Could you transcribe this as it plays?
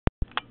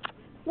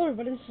Hello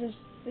everybody,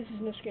 this is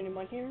No Skinny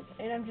One here,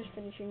 and I'm just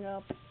finishing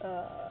up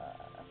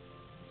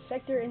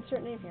sector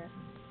insert name here.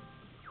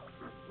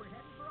 We're heading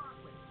for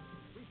Auckland.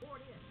 Report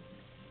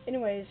in.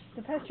 Anyways,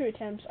 the past two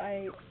attempts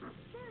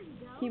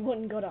he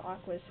wouldn't go to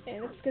Aquas,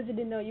 and that's because he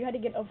didn't know you had to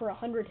get over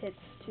 100 hits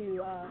to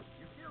Your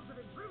skills have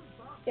improved,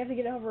 Fox. you have to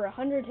get over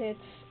 100 hits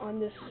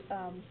on this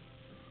I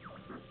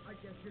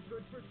guess you're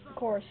good for some.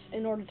 course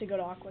in order to go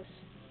to Aquas.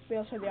 We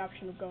also have the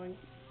option of going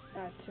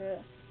to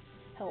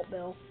Help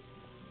Bill.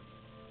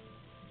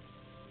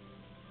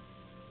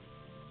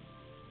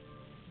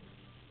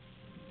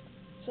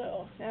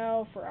 So,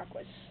 now for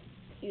Aquas.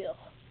 Ew.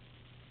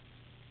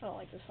 I don't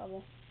like this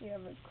level. You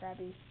have a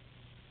crappy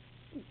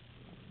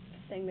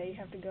thing that you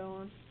have to go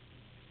on.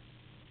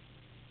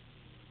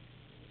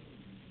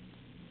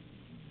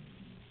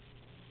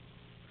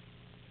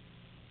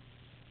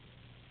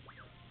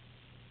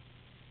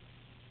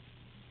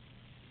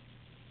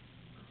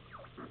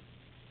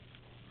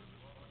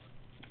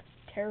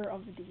 Terror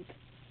of the Deep.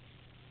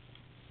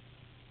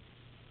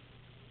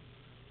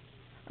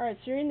 Alright,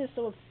 so you're in this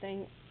little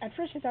thing. At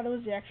first I thought it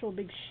was the actual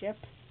big ship.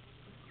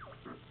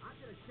 I'm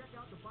gonna check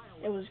out the bio.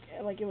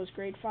 It was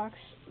Great Fox,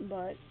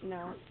 but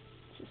no.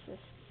 It's just this.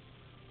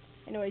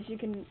 Anyways, you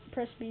can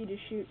press B to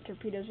shoot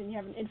torpedoes, and you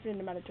have an infinite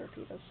amount of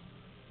torpedoes.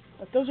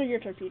 But those are your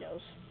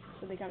torpedoes,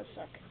 so they kind of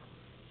suck.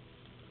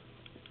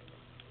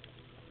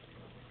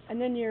 And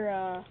then your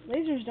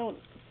lasers don't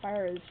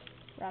fire as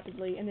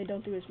rapidly, and they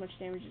don't do as much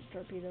damage as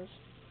torpedoes.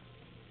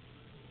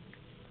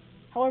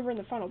 However, in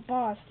the final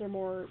boss, they're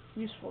more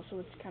useful, so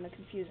it's kind of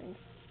confusing.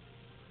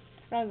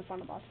 Not in the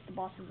final boss, it's the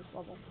boss of this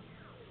level.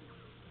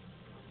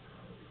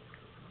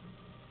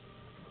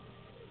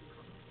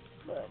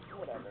 But,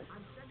 whatever.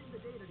 I'm sending the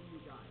data to you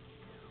guys.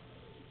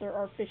 There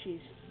are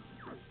fishies.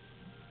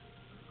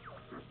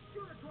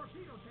 Shoot a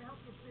torpedo to help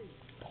you see.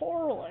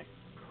 Poorly.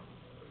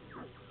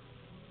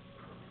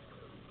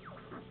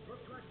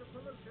 Looks like the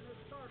pollution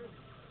has started.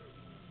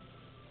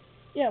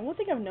 Yeah, one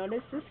thing I've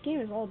noticed, this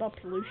game is all about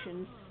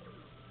pollution.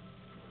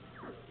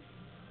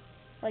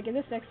 Like, in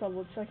this next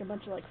level, it's like a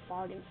bunch of, like,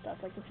 fog and stuff.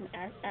 Like, it's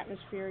an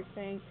atmospheric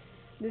thing.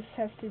 This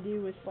has to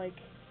do with, like,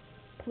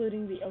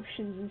 polluting the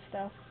oceans and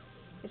stuff.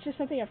 It's just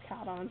something I've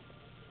caught on.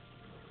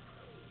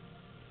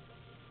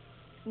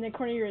 In the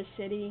corner of a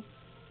city,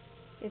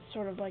 it's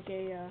sort of like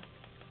a,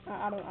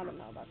 I don't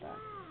know about that.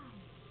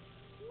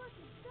 Wow! Look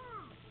at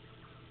that!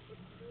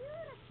 It's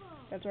beautiful!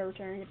 That's why we're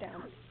tearing it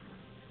down.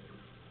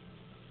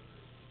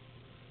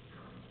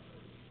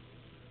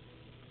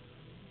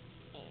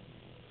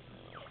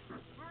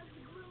 How's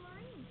the blue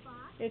marine,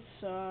 Fox? It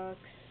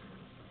sucks.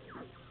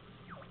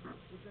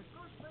 It's a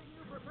good thing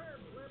you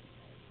prepared, Flip.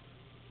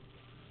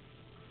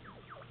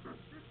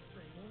 This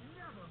thing will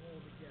never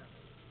hold together.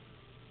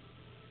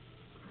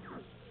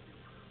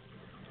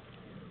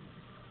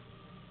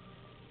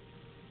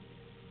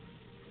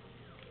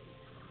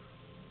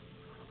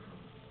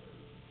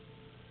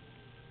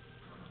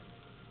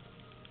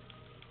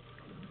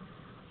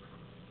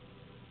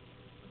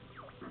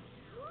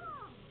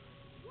 Whoa!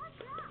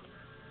 Watch out!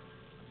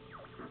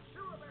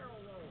 Shoot a barrel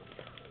roll.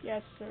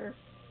 Yes, sir.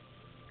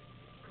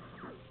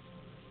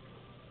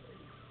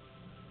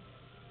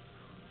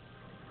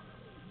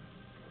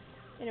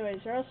 Anyways,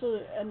 there are also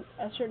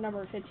a certain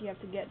number of hits you have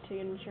to get to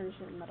ensure a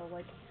certain medal.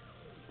 Like,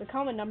 the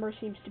common number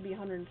seems to be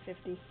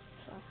 150,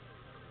 so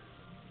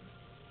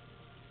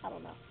I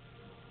don't know.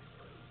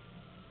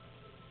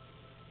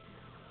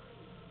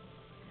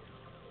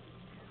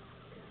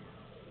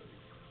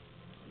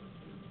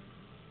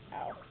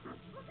 Ow.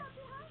 Look out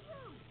behind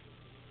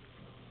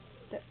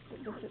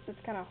you!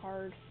 That's kind of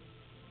hard.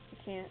 I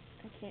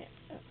can't,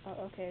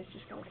 oh, okay, it's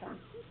just gonna come.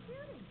 Keep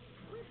shooting!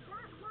 We've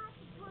got lots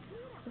of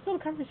torpedoes! This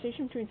little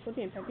conversation between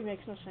Slippy and Peppy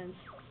makes no sense.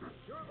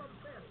 You're the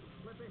best,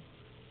 Flippy.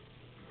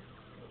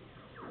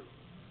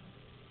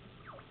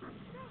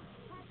 Thanks,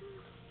 Peppy!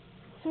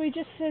 So he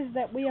just says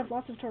that we have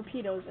lots of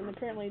torpedoes, and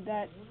apparently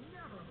that Will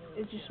never hold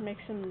it just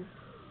makes him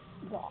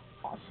so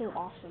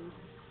awesome.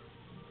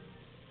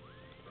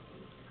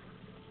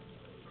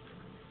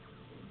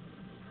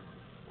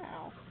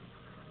 Ow.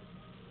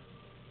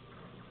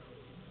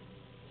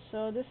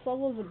 So this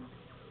level is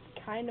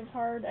kind of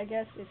hard, I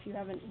guess, if you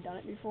haven't done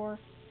it before.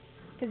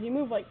 Because you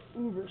move, like,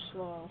 uber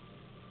slow.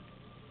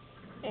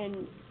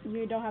 And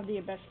you don't have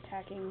the best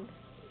attacking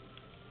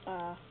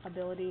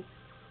ability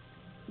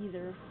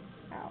either.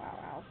 Ow, ow,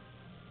 ow.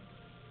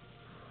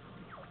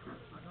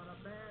 I got a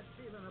bad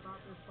feeling about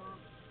this, Fox.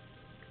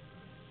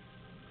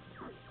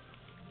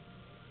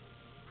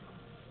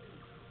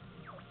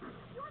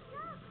 Watch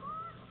out,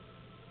 Fox!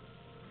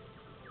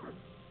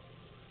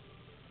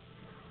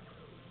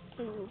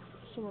 Ooh,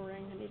 silver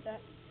ring, I need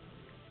that.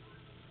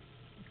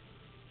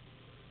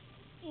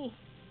 Eeh.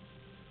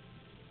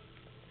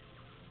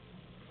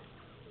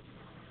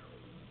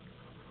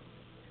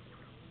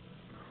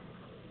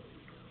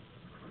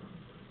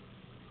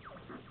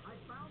 I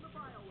found the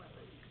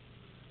bioweapon.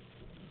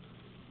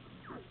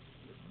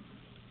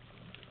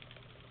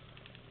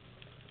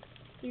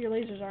 Your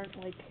lasers aren't,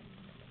 like,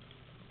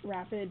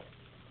 rapid.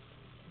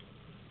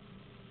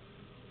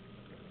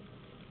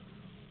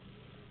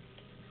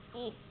 Eh.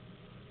 Enemy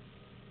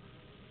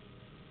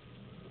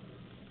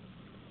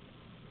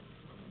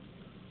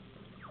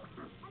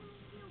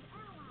shield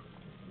ally.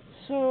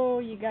 So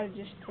you gotta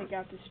just take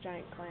out this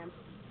giant clam.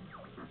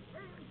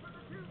 Aim for the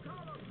 2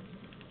 columns.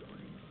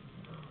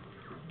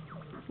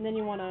 And then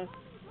you wanna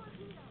Homing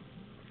torpedo.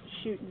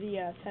 shoot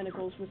the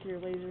tentacles with your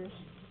lasers.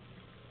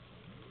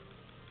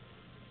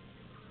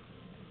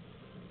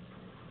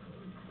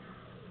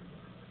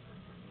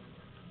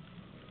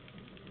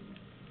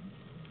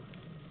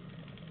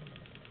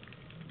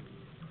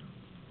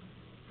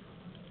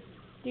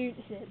 Dude,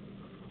 hit.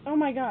 Oh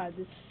my god,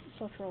 this is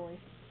so trolly.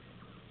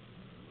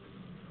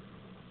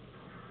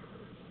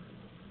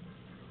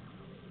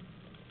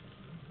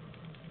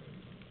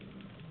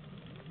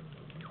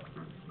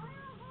 Fire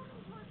a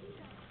homing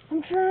torpedo.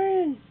 I'm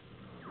trying!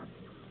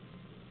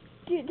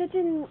 Dude, that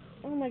didn't...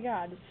 Oh my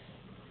god, it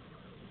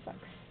sucks.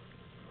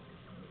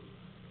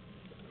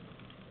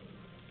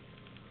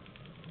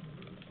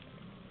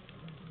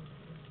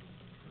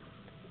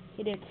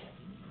 Hit it.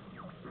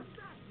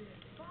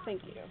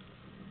 Thank you.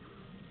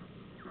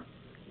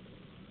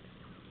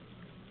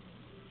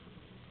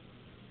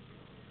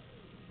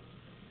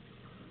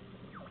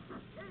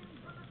 Aim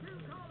for the 2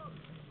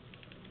 columns.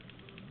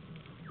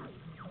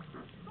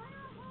 Fire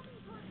a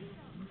homing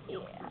torpedo.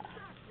 Yeah.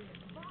 That's it,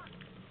 Fox.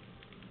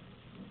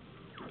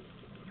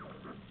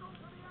 Go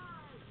for the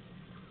eye.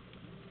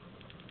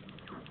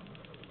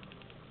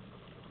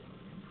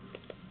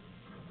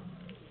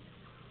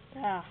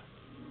 Ah.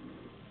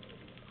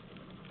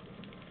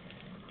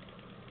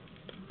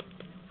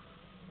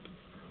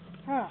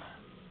 Ah.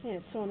 Man,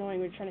 it's so annoying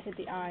when you're trying to hit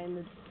the eye and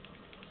the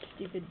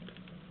stupid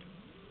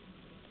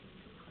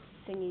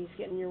thingies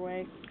get in your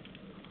way.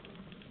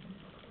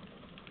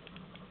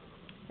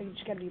 Like, you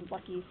just gotta be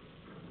lucky.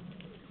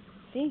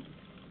 See?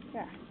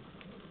 Yeah.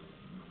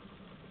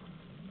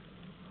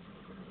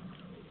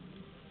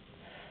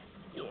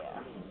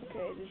 Yeah.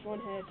 Okay, there's one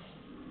hit.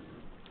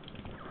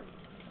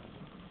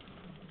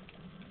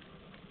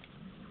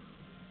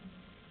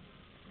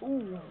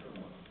 Ooh.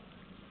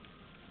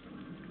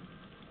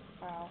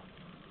 Wow.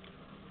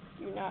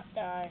 Do not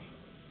die.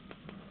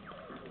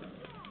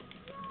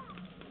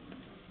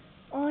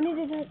 Oh, I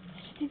needed that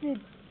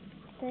stupid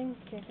thing.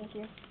 Okay, thank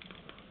you.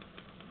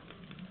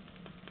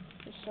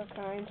 You're so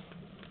kind.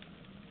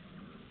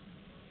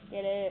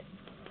 Get it.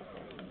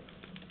 Okay.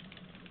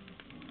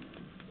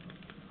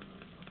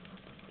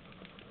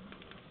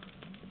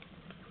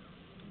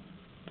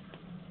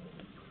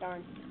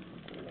 Darn.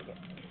 Didn't make it.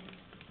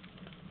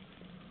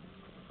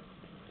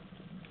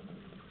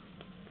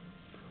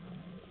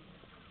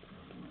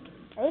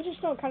 I really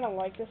just don't kind of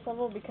like this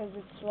level because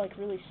it's like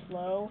really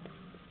slow,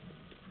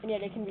 and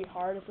yet it can be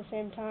hard at the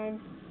same time.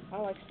 I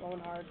don't like slow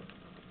and hard.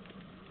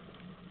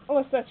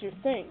 Unless that's your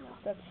thing.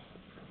 No,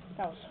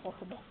 that was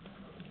horrible.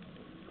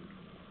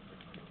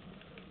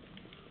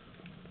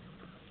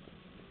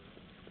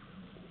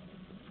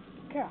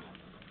 God,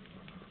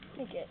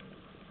 make it.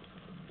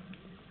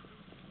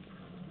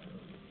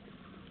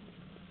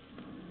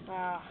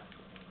 Ah.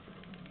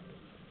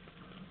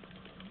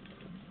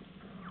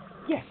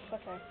 Yes.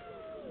 Okay.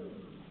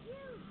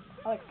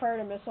 I like fired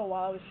a missile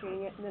while I was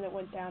shooting it, and then it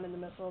went down, and the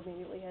missile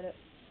immediately hit it.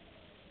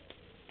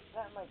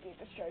 That might be a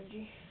good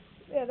strategy.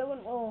 Yeah, that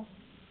went well.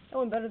 That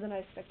went better than I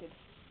expected.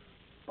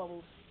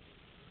 Bubbles.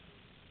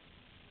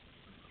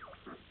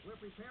 We're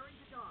preparing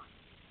to dock.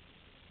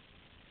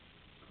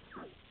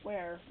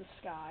 Where? The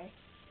sky.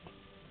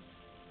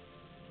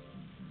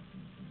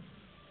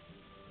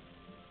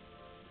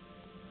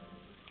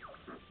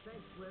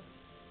 Thanks, Swift.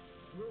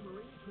 Blue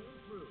Marine came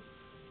through.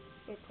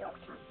 It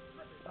sucked.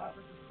 Slippers Wow.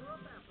 offered to screw up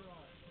after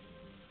all.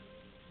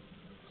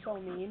 So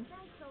mean.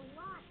 Thanks a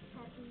lot,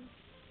 Peppy.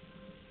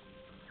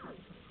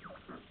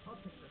 I'll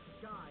take the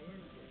sky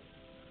any day.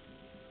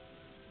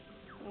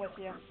 I'm with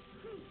you.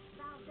 Peace,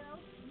 Falco.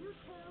 You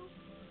too.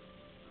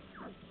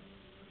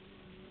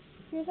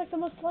 He was like the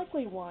most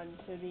likely one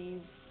to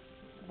be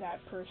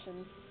that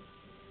person.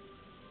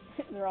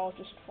 They're all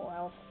just full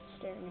health,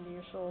 staring into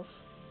your souls.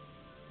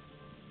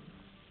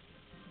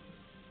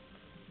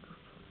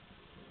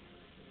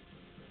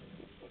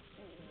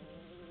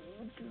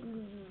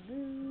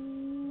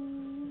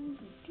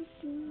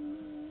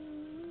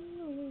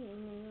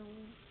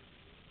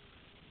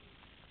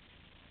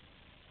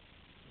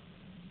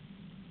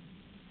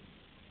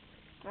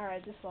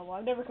 Alright, this level.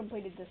 I've never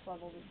completed this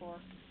level before.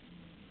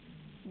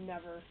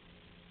 Never.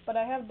 But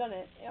I have done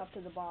it up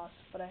to the boss,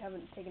 but I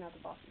haven't taken out the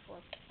boss before.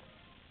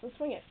 Let's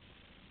swing it.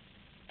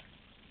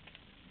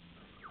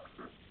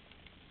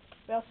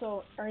 We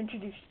also are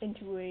introduced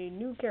into a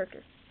new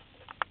character.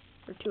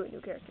 Or to a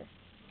new character.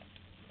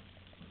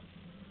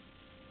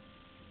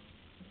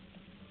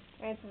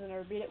 And since I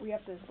never beat it, we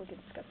have to look at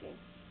this cutscene.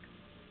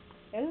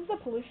 And this is the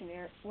pollution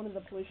air, one of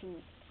the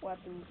pollution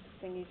weapons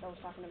thingies I was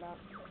talking about.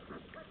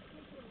 Let's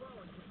sneak in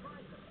low and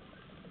surprise them.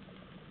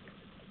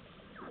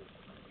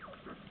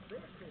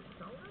 This is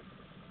bonus.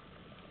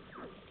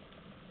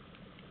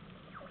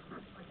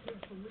 I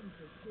can't believe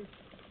they did this.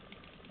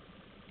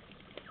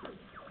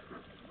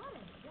 What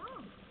a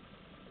jump.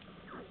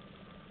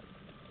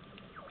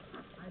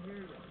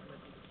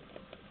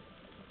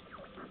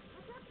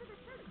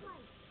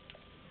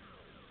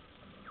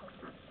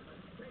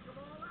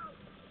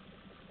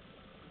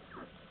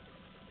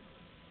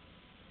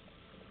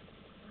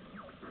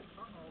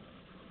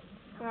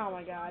 Oh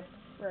my god.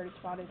 We're already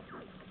spotted.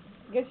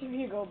 I guess if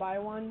you go by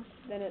one,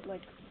 then it,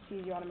 like,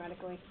 sees you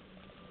automatically.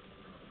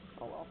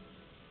 Oh well.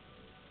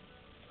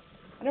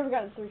 I've never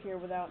gotten through here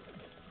without,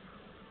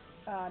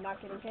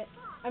 not getting hit.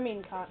 I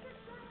mean, caught.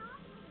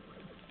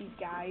 These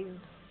guys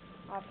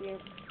off here.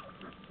 That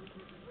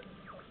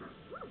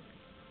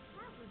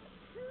was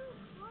too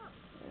close.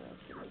 Yeah,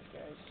 let's get these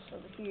guys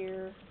over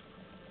here.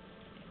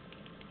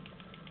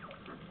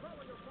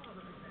 Follow your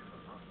father's example,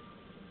 Pop.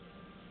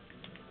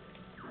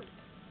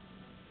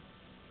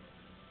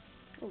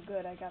 Oh,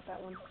 good, I got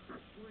that one.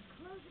 We're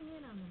closing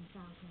in on them,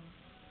 Falco.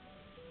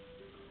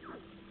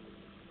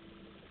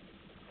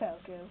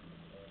 Falco.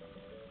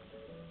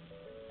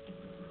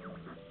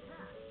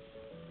 Cat,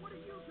 what are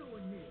you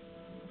doing here?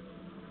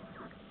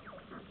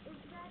 Is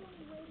that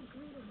any way to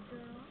greet a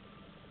girl?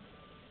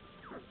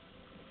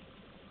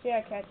 So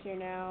yeah, Cat's here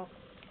now.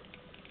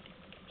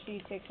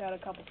 She takes out a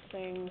couple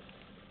things.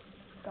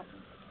 A couple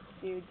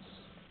dudes.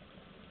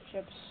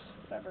 Ships.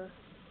 Whatever.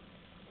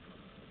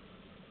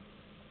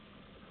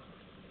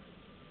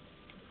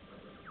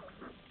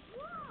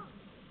 Whoa!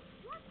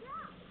 Watch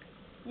out!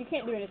 You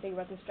can't do anything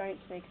about this giant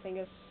snake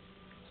thingus,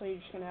 so you're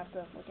just gonna have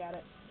to look at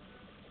it.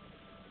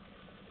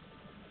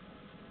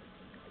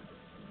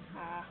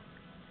 Ah.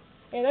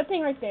 Yeah, that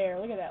thing right there.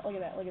 Look at that, look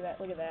at that, look at that,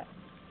 look at that.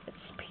 It's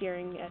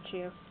peering at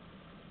you.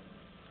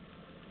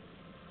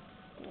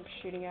 I'm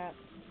shooting at.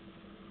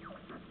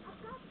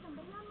 I've got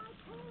somebody on my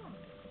tail.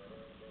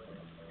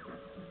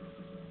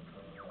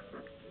 Beautiful.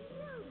 I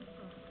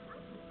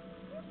can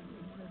kiss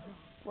you for that.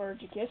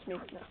 Where'd you kiss me? No.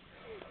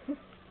 Aim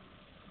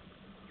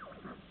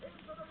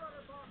for the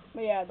rudder, Pop.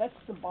 But yeah, that's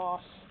the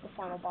boss, the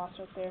final boss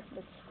right there,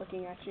 that's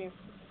looking at you.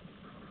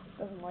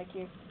 Doesn't like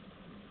you.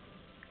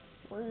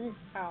 Where are you?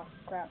 Ow,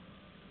 crap.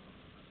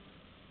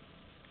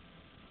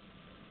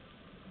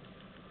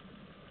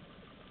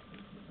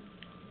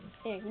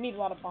 Hey, we need a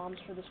lot of bombs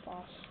for this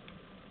boss.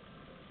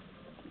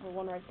 The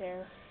one right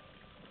there.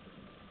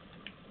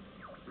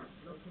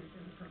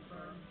 Location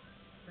confirmed.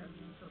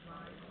 Sending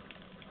supplies.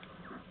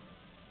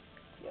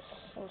 Yes,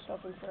 I was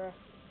hoping for a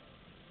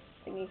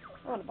thingy.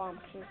 I want a bomb,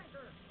 actually.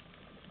 Tanker.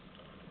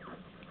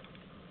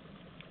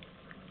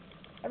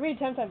 Every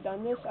attempt I've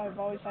done this, I've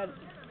always had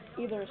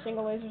either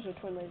single lasers or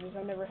twin lasers.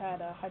 I've never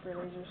had hyper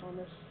lasers on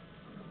this.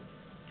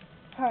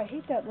 Oh, I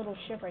hate that little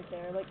ship right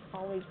there. Like,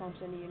 always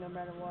bumps into you no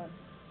matter what.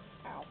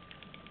 Ow.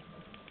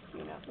 Do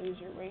not lose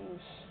your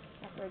wings.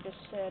 After I just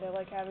said I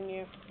like having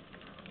you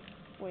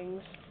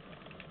wings.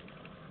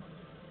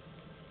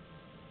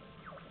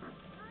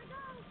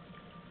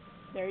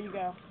 There I go. There you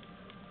go.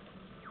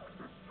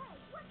 Hey,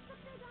 what's the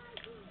big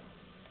idea?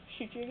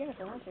 Shoot you again if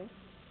I want to.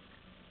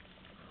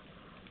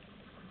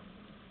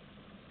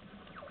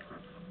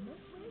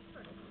 This way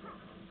first.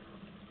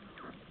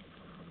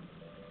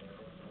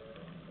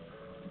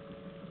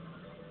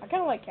 I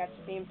kind of like Cat's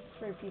theme. It's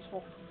very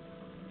peaceful.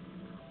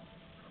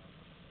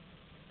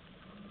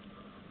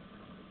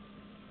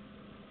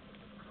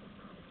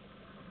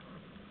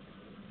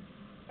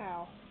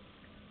 Ow.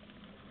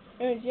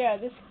 Anyways, yeah,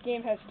 this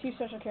game has two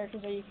special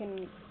characters that you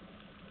can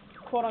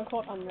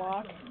quote-unquote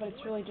unlock, but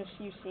it's really just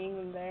you seeing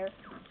them there,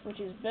 which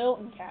is Bill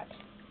and Cat.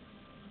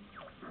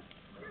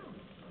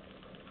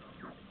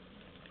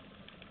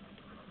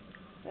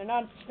 They're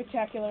not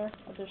spectacular,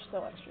 but they're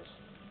still extras.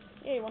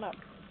 Yay, one up.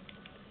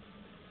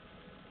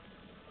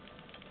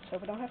 So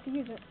we don't have to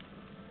use it.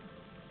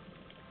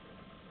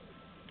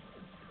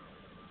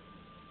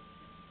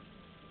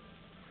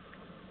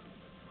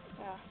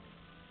 Ah.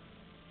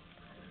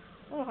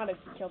 I don't know how to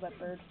kill that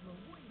bird.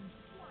 Louise,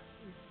 what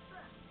is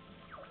that?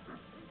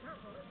 Be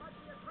careful, it might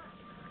be a trap.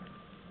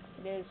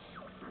 It is.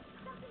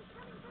 Something's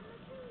coming from the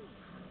sea.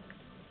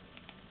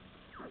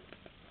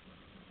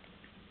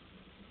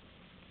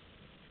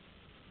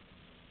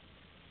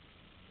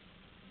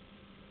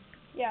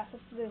 Yeah,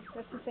 that's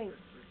the thing.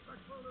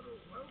 Disrespectful little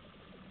whelp.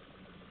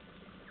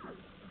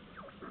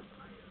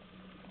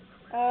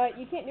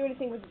 You can't do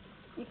anything with,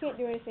 you can't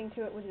do anything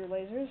to it with your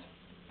lasers.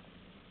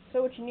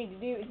 So what you need to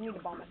do is you need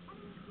to bomb it.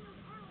 Enemy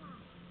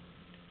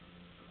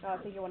shield ally. I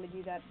think you want to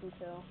do that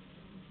until,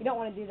 you don't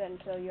want to do that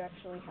until you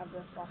actually have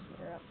the boss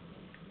meter up.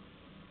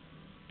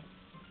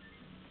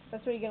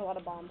 That's where you get a lot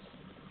of bombs.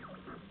 I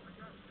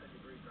got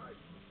secondary sight.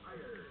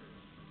 Fire.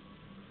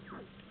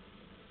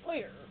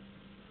 Fire!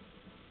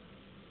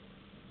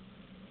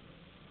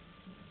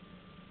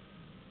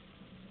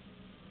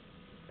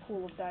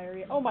 Pool of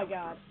diarrhea. Oh my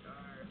god.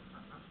 Fire.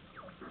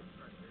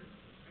 Pressure.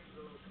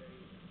 Angle okay.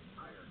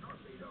 Fire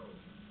torpedo.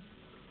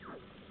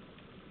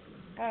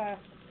 Ah.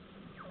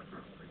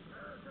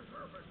 Prepare to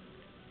surface.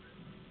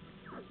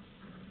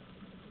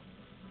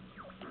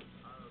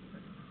 I'll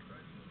finish the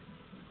stretch.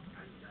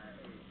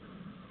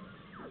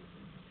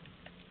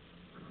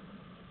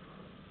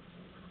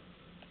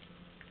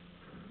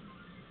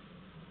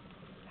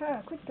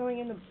 Engage. Quit going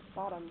in the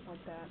bottom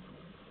like that.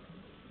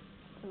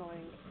 It's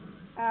annoying.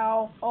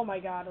 Ow. Oh my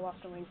god, I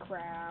lost a wing.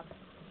 Crap.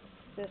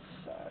 This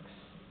sucks.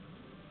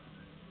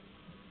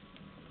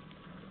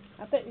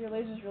 Not that your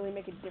lasers really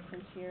make a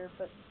difference here,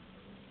 but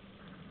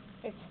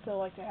I'd still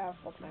like to have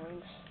both my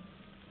wings.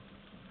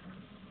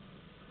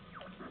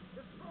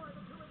 Destroy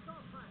the two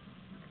exhaust fans.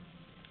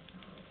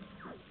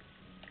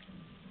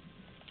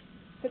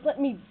 If it let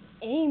me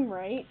aim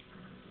right,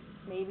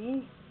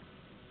 maybe.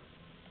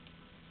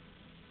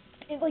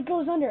 It like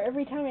goes under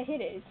every time I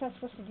hit it. It's not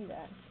supposed to do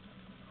that.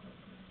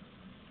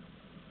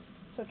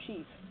 So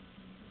cheap.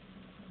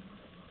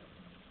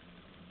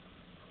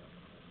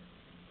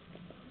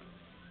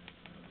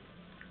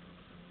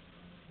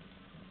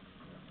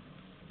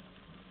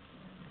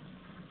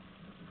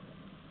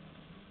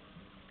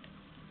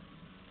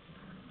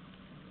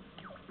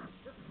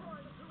 Destroy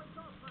the two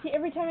exhaust fans. See,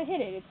 every time I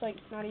hit it, it's like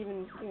not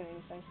even doing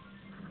anything.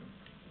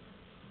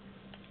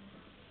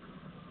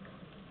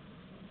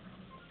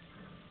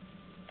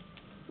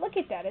 Look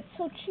at that, it's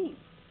so cheap.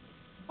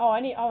 Oh, I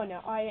need, oh no,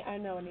 I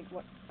know I need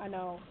what, I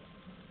know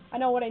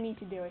what I need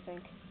to do, I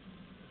think.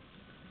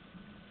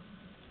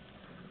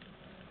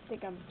 I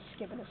think I'm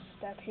skipping a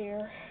step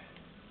here.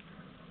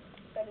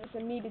 That is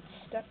a needed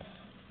step.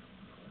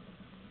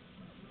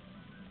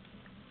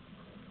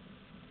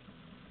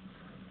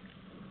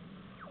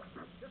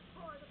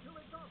 Destroy the two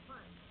exhaust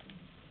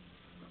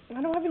fans.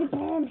 I don't have any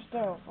bombs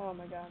though. Oh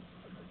my god.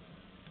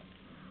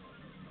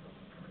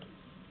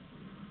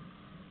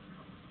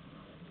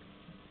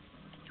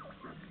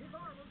 His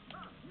arm is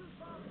tough. Use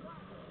bomb blast.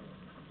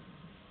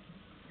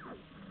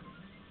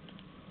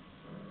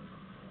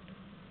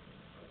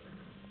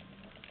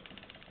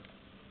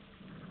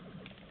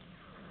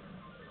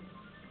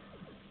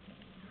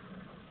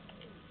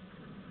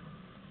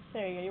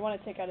 There you go. You want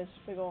to take out his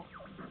big ol'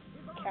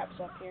 His arm caps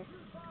is up tough. here. Use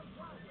bombs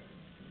loudly.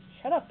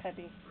 Shut up,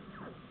 Peppy.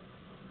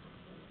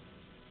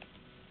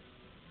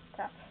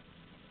 Crap.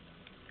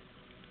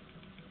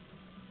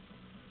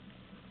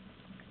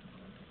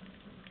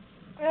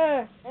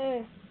 Eh.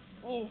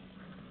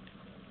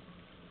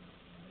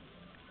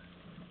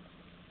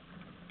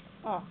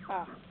 Oh,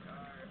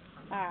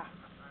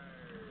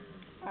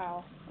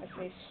 ow, my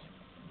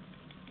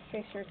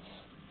face hurts.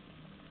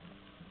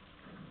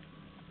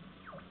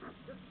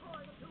 Destroy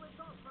the two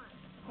exhaust fans.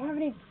 I don't have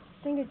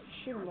anything to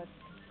shoot him with.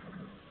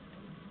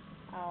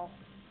 Ow.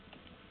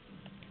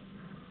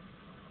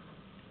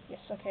 Yes,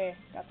 okay,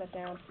 got that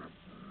down.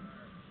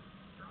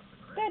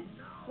 That,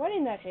 why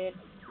didn't that hit?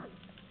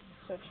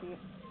 So cheap.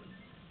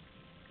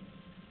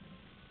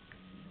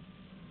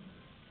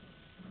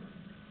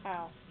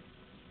 Ow.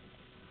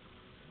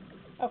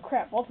 Oh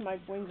crap, both of my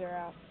wings are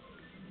out.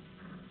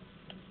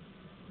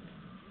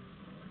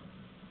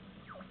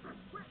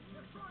 Quick,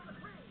 destroy the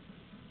crane.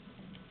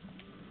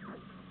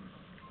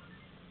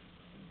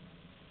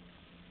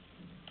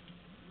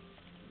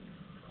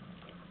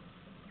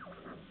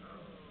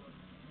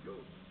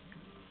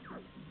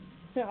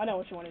 Yeah, I know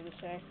what you wanted to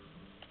say.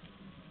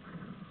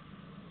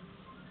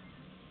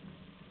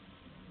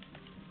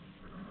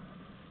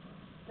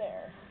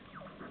 There.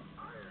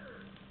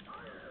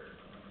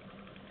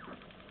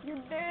 You're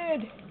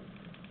dead!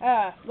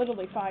 Ah,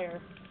 literally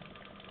fire.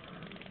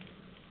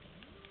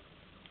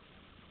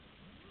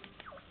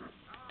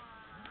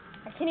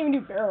 I can't even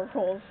do barrel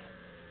rolls.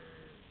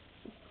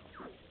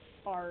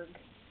 Arg.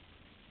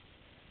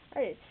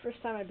 Alright, it's the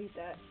first time I beat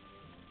that.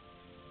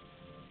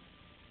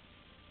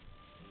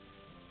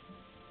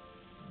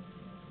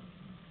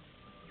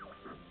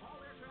 All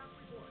aircraft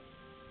report.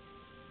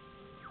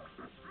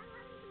 I'm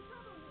having some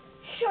trouble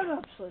here. Shut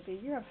up, Slippy.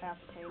 You have half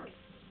a tank.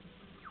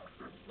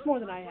 It's more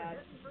than I We're had.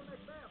 heading for Macbeth.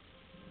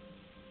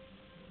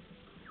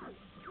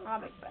 I'll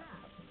make that.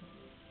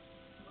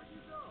 Where'd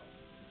you go?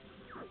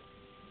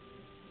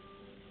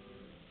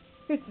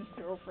 It's his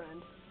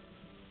girlfriend.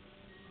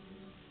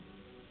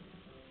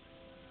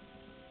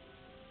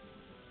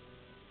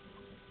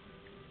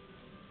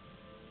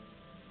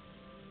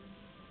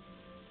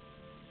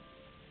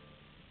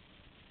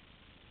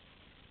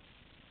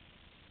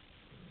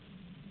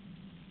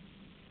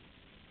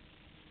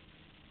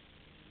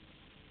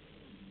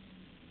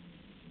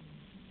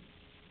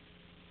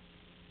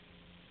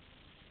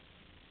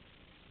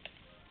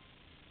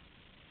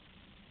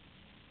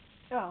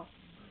 Oh.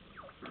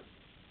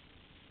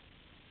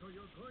 So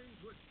you're going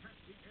to attack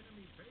the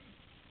enemy base?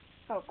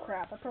 Oh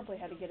crap, I probably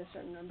had to get a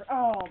certain number.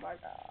 Oh my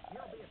god.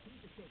 He'll be a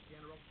piece of cake,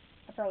 General.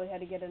 I probably had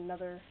to get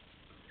another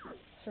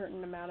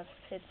certain amount of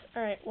hits.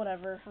 Alright,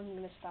 whatever. I'm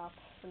gonna stop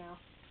for now.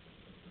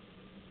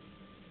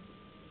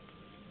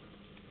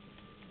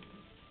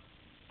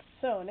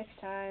 So, next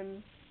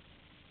time...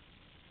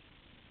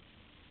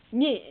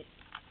 Yeah.